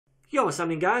Yo, what's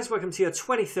happening guys? Welcome to your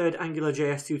 23rd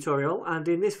AngularJS tutorial, and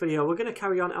in this video we're going to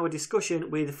carry on our discussion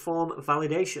with form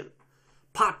validation.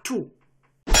 Part 2.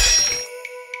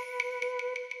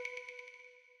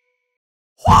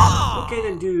 Okay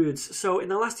then dudes, so in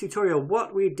the last tutorial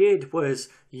what we did was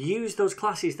use those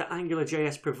classes that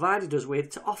AngularJS provided us with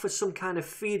to offer some kind of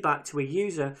feedback to a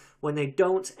user when they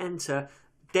don't enter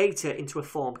data into a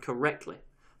form correctly.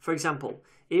 For example,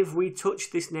 if we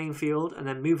touch this name field and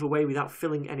then move away without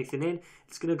filling anything in,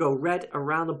 it's going to go red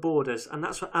around the borders, and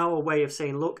that's our way of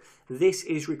saying, look, this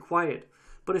is required.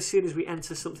 But as soon as we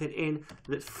enter something in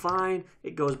that's fine,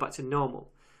 it goes back to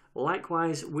normal.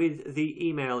 Likewise with the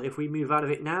email, if we move out of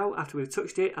it now after we've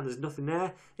touched it and there's nothing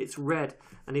there, it's red.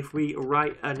 And if we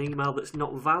write an email that's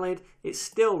not valid, it's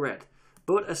still red.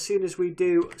 But as soon as we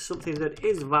do something that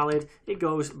is valid, it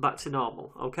goes back to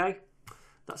normal, okay?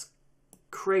 That's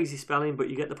crazy spelling, but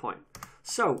you get the point.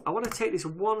 So I want to take this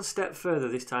one step further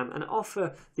this time and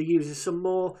offer the user some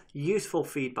more useful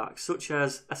feedback, such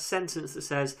as a sentence that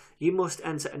says you must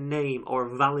enter a name or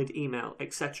a valid email,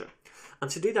 etc. And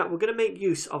to do that, we're going to make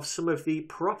use of some of the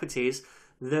properties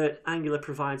that Angular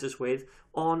provides us with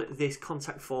on this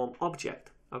contact form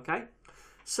object. Okay,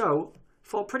 so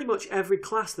for pretty much every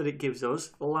class that it gives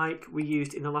us, like we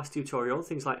used in the last tutorial,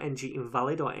 things like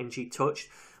ng-invalid or ng-touched,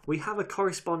 we have a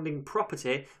corresponding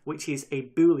property which is a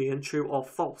boolean, true or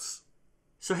false.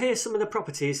 So here's some of the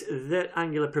properties that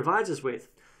Angular provides us with.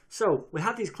 So we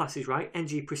have these classes, right?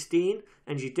 ng-pristine,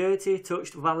 ng-dirty,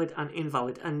 touched, valid and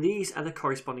invalid, and these are the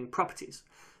corresponding properties.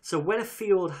 So when a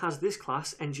field has this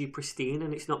class, ng-pristine,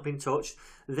 and it's not been touched,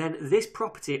 then this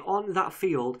property on that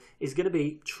field is going to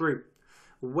be true.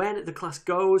 When the class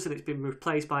goes and it's been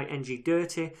replaced by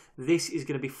ng-dirty, this is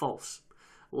going to be false.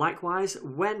 Likewise,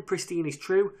 when pristine is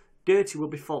true, dirty will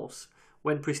be false.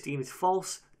 When pristine is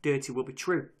false, dirty will be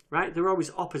true, right? They're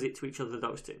always opposite to each other,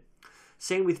 those two.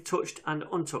 Same with touched and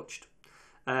untouched,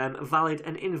 valid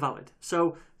and invalid.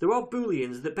 So they're all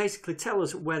booleans that basically tell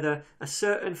us whether a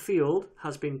certain field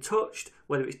has been touched,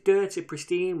 whether it's dirty,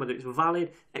 pristine, whether it's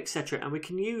valid, etc. And we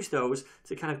can use those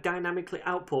to kind of dynamically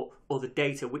output other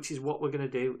data, which is what we're going to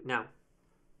do now.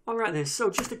 Alright then,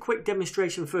 so just a quick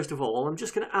demonstration first of all. I'm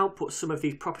just going to output some of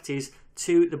these properties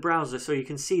to the browser so you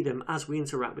can see them as we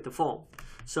interact with the form.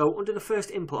 So under the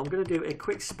first input, I'm going to do a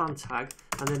quick span tag,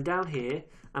 and then down here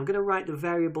I'm going to write the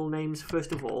variable names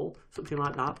first of all, something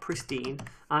like that, pristine,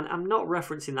 and I'm not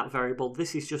referencing that variable,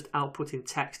 this is just outputting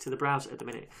text to the browser at the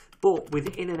minute. But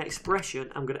within an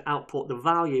expression, I'm going to output the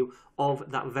value of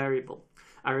that variable.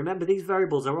 And remember, these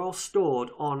variables are all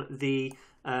stored on the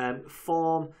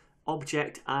form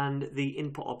object and the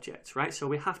input object, right? So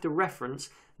we have to reference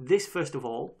this first of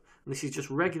all, and this is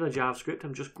just regular JavaScript.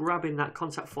 I'm just grabbing that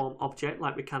contact form object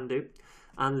like we can do,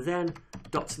 and then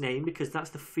dot name, because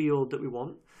that's the field that we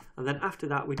want, and then after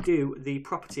that we do the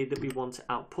property that we want to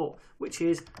output, which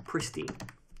is pristine.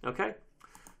 Okay,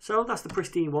 so that's the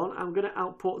pristine one. I'm going to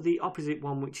output the opposite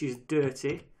one, which is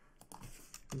dirty,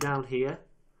 down here.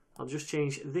 I'll just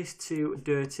change this to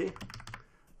dirty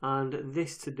and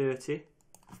this to dirty.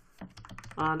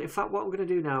 And in fact, what I'm going to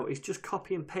do now is just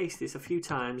copy and paste this a few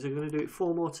times. I'm going to do it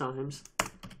 4 more times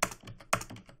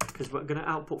because we're going to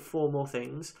output 4 more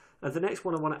things. The next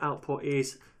one I want to output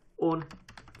is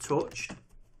untouched,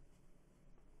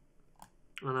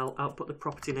 and I'll output the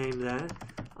property name there,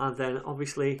 and then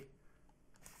obviously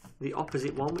the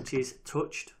opposite one, which is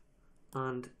touched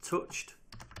and touched,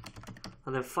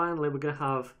 and then finally we're going to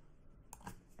have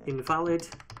invalid,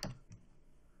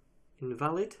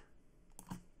 invalid,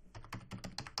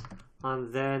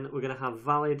 and then we're going to have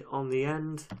valid on the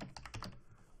end,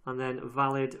 and then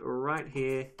valid right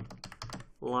here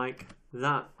like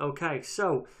that. Okay,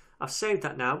 so I've saved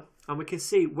that now, and we can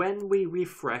see when we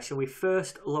refresh and we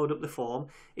first load up the form,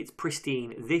 it's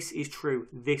pristine. This is true,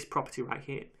 this property right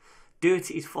here.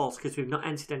 Dirty is false because we've not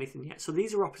entered anything yet. So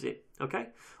these are opposite, okay?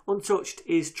 Untouched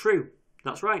is true,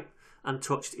 that's right, and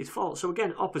touched is false. So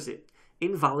again, opposite.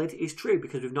 Invalid is true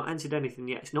because we've not entered anything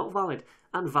yet. It's not valid,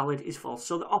 and valid is false.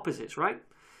 So the opposites, right?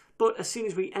 But as soon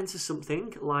as we enter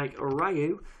something like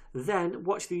Ryu, then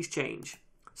watch these change.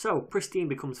 So pristine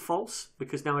becomes false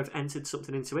because now I've entered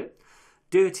something into it.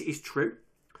 Dirty is true,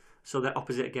 so they're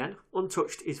opposite again.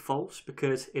 Untouched is false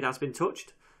because it has been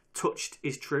touched. Touched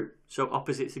is true, so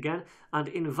opposites again. And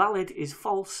invalid is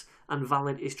false, and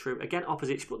valid is true. Again,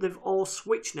 opposites, but they've all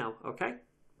switched now, okay?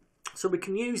 So we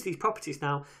can use these properties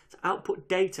now to output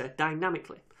data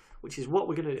dynamically, which is what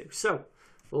we're going to do. So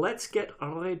let's get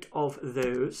rid of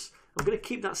those. I'm going to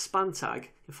keep that span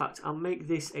tag. In fact, I'll make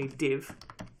this a div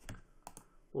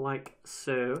like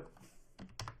so.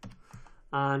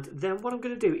 And then what I'm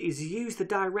going to do is use the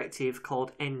directive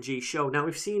called ng-show. Now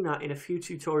we've seen that in a few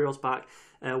tutorials back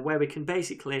where we can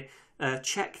basically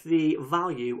check the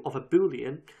value of a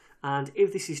boolean, and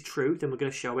if this is true then we're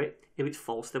going to show it, if it's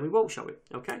false then we won't show it.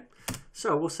 Okay,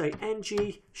 so we'll say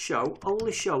ng-show,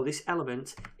 only show this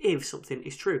element if something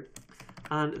is true.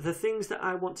 And the things that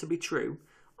I want to be true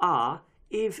are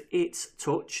if it's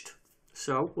touched,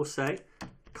 so we'll say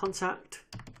contact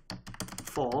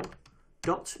form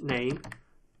dot name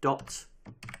dot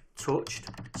touched.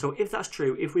 So if that's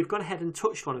true, if we've gone ahead and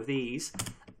touched one of these,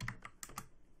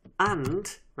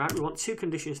 and right, we want two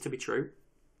conditions to be true,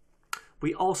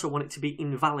 we also want it to be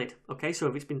invalid. Okay, so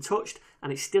if it's been touched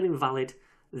and it's still invalid,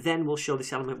 then we'll show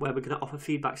this element where we're going to offer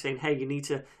feedback saying, hey, you need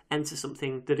to enter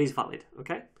something that is valid.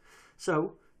 Okay,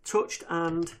 so touched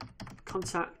and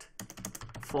contact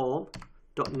form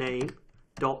dot name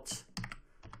dot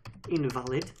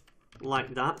invalid,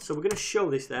 like that. So we're going to show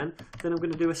this then I'm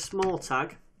going to do a small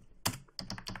tag,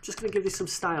 just going to give this some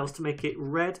styles to make it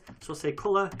red. So I'll say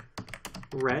color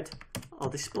red, I'll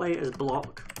display it as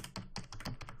block,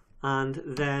 and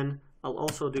then I'll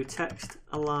also do text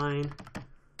align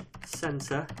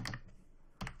center,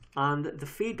 and the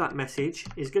feedback message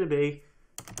is going to be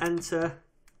enter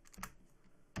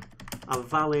a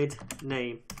valid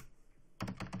name.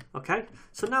 Okay,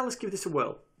 so now let's give this a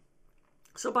whirl.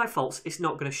 So by false, it's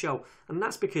not going to show, and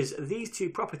that's because these two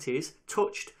properties,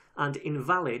 touched and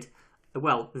invalid,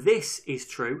 well, this is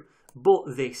true, but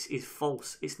this is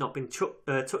false. It's not been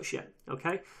touched yet.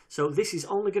 Okay, so this is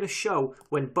only going to show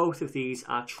when both of these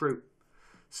are true.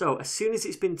 So as soon as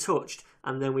it's been touched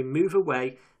and then we move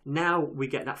away, now we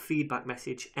get that feedback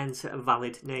message, enter a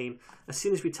valid name. As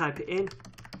soon as we type it in,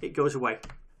 it goes away.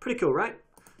 Pretty cool, right?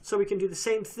 So we can do the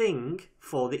same thing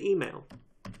for the email.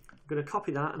 I'm going to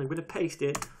copy that and I'm going to paste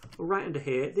it right under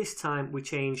here. This time we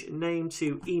change name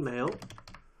to email,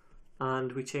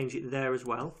 and we change it there as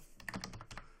well.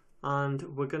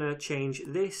 And we're going to change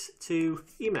this to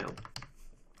email.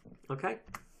 Okay,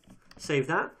 save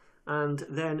that, and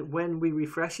then when we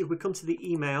refresh, if we come to the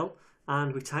email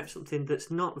and we type something that's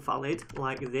not valid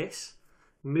like this,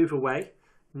 move away,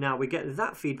 now we get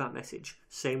that feedback message.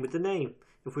 Same with the name.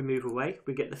 If we move away,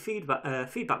 we get the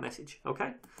feedback message.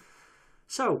 Okay,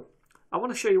 so I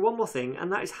want to show you one more thing,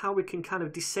 and that is how we can kind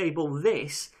of disable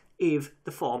this if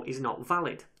the form is not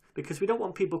valid, because we don't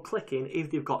want people clicking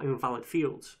if they've got invalid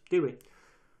fields, do we?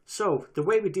 So the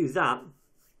way we do that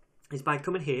is by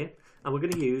coming here and we're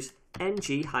going to use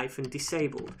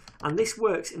ng-disabled, and this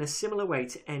works in a similar way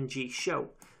to ng-show.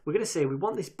 We're going to say we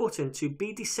want this button to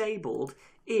be disabled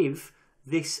if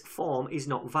this form is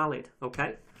not valid.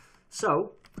 Okay,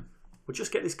 so we'll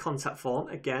just get this contact form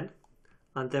again,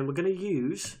 and then we're going to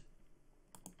use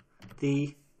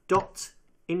the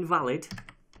 .invalid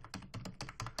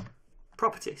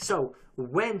property. So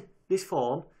when this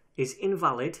form is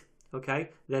invalid,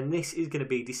 okay, then this is going to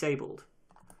be disabled.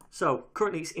 So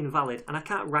currently it's invalid, and I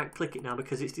can't right click it now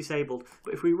because it's disabled,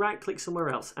 but if we right click somewhere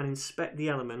else and inspect the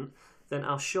element, then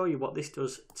I'll show you what this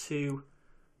does to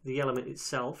the element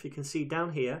itself. You can see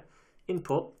down here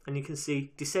input, and you can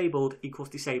see disabled equals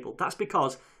disabled. That's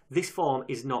because this form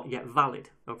is not yet valid.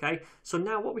 Okay, so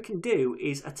now what we can do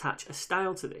is attach a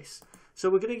style to this. So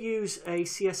we're going to use a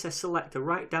CSS selector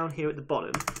right down here at the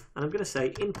bottom, and I'm going to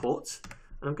say input,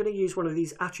 and I'm going to use one of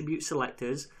these attribute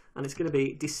selectors, and it's going to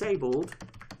be disabled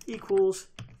equals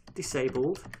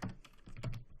disabled,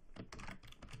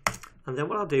 and then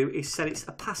what I'll do is set its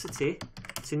opacity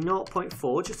to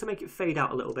 0.4 just to make it fade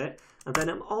out a little bit, and then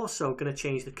I'm also going to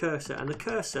change the cursor, and the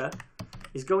cursor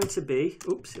is going to be,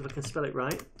 oops, if I can spell it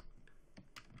right,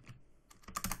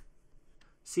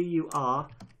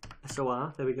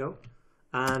 C-U-R-S-O-R, there we go,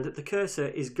 and the cursor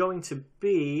is going to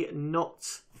be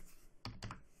not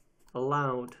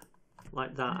allowed,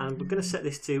 like that, and we're going to set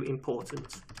this to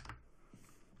important,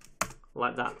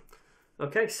 like that.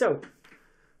 Okay, so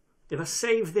if I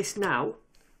save this now,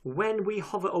 when we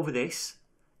hover over this,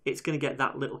 it's going to get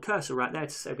that little cursor right there to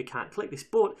say we can't click this.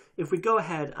 But if we go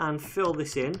ahead and fill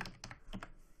this in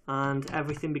and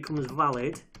everything becomes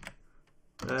valid,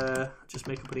 just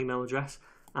make up an email address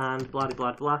and blah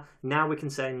blah blah, now we can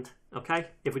send. Okay,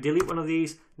 if we delete one of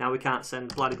these, now we can't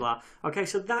send, blah blah. Okay,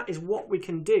 so that is what we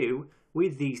can do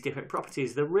with these different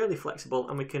properties. They're really flexible,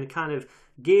 and we can kind of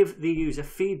give the user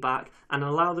feedback and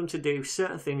allow them to do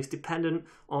certain things dependent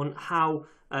on how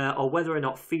or whether or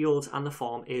not fields and the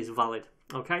form is valid.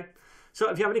 Okay, so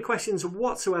if you have any questions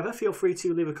whatsoever, feel free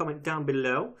to leave a comment down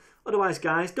below. Otherwise,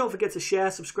 guys, don't forget to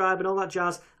share, subscribe, and all that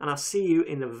jazz, and I'll see you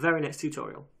in the very next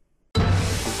tutorial.